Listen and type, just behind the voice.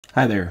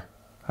Hi there,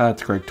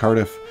 it's Greg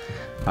Tardif.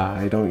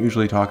 I don't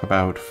usually talk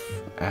about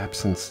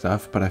apps and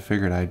stuff, but I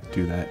figured I'd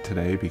do that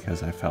today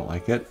because I felt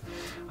like it.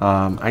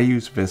 I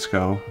use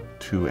VSCO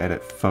to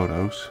edit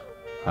photos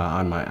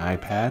on my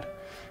iPad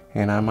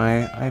and on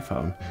my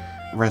iPhone.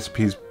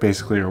 Recipes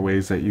basically are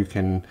ways that you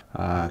can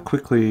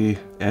quickly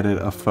edit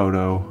a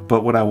photo,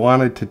 but what I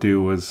wanted to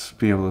do was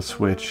be able to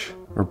switch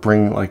or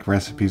bring like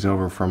recipes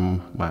over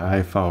from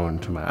my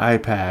iPhone to my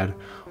iPad,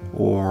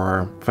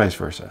 or vice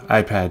versa,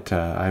 iPad to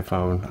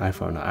iPhone,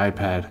 iPhone to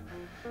iPad.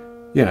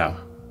 You know,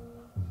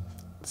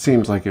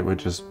 seems like it would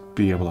just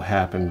be able to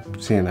happen,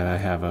 seeing that I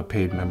have a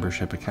paid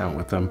membership account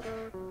with them.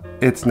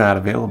 It's not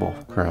available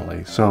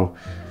currently, so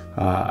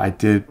I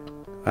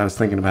was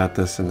thinking about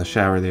this in the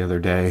shower the other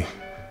day.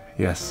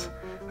 Yes,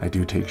 I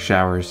do take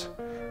showers.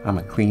 I'm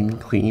a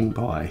clean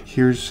boy.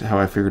 Here's how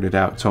I figured it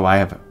out. So I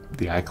have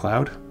the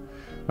iCloud.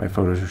 My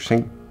photos are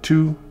synced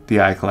to the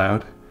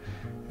iCloud.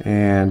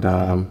 And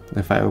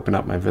if I open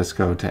up my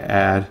VSCO to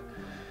add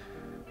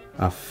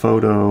a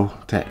photo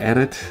to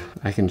edit,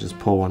 I can just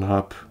pull one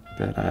up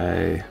that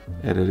I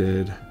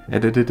edited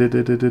on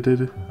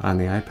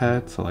the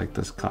iPad. So like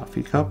this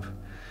coffee cup.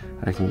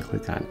 I can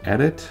click on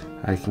edit.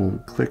 I can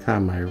click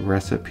on my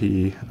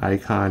recipe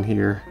icon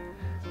here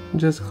and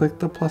just click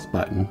the plus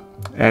button,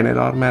 and it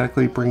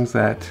automatically brings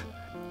that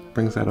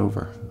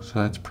over. So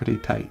that's pretty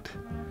tight,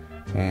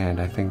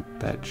 and I think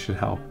that should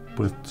help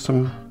with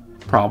some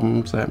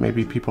problems that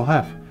maybe people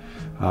have.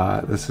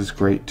 This is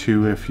great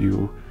too if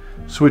you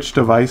switch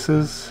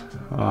devices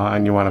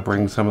and you want to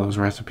bring some of those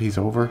recipes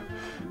over.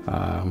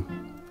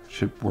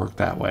 Should work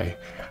that way.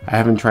 I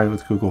haven't tried it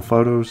with Google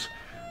Photos.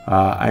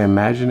 I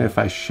imagine if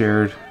I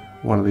shared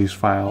one of these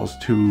files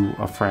to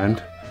a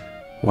friend,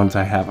 once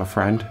I have a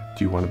friend,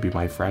 do you want to be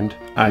my friend?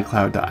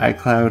 iCloud to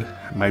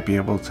iCloud, I might be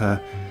able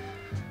to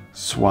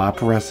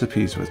swap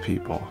recipes with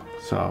people.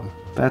 So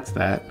that's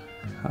that.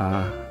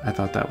 I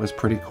thought that was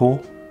pretty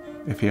cool.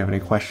 If you have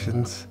any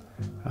questions,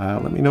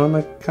 let me know in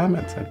the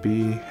comments. I'd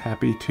be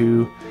happy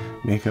to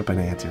make up an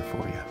answer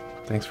for you.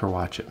 Thanks for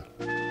watching.